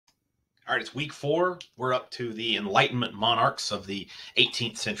All right, it's week 4. We're up to the Enlightenment monarchs of the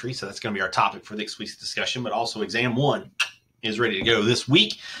 18th century. So that's going to be our topic for this week's discussion, but also exam 1 is ready to go this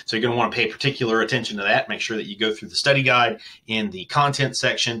week. So you're going to want to pay particular attention to that. Make sure that you go through the study guide in the content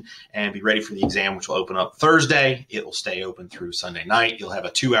section and be ready for the exam, which will open up Thursday. It will stay open through Sunday night. You'll have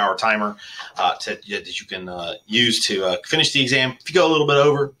a 2-hour timer that you can use to finish the exam. If you go a little bit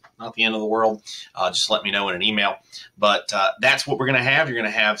over, not the end of the world. Just let me know in an email. But that's what we're going to have. You're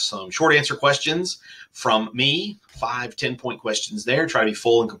going to have some short answer questions from me, 5 10-point questions there. Try to be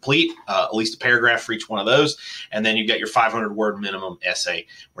full and complete, at least a paragraph for each one of those. And then you've got your 500-word minimum essay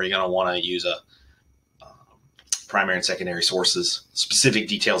where you're going to want to use primary and secondary sources, specific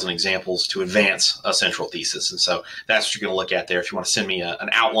details and examples to advance a central thesis. And so that's what you're going to look at there. If you want to send me an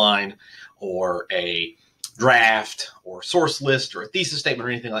outline or a draft or source list or a thesis statement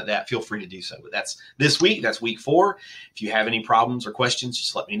or anything like that, feel free to do so. But that's this week. That's week 4. If you have any problems or questions,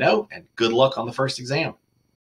 just let me know, and good luck on the first exam.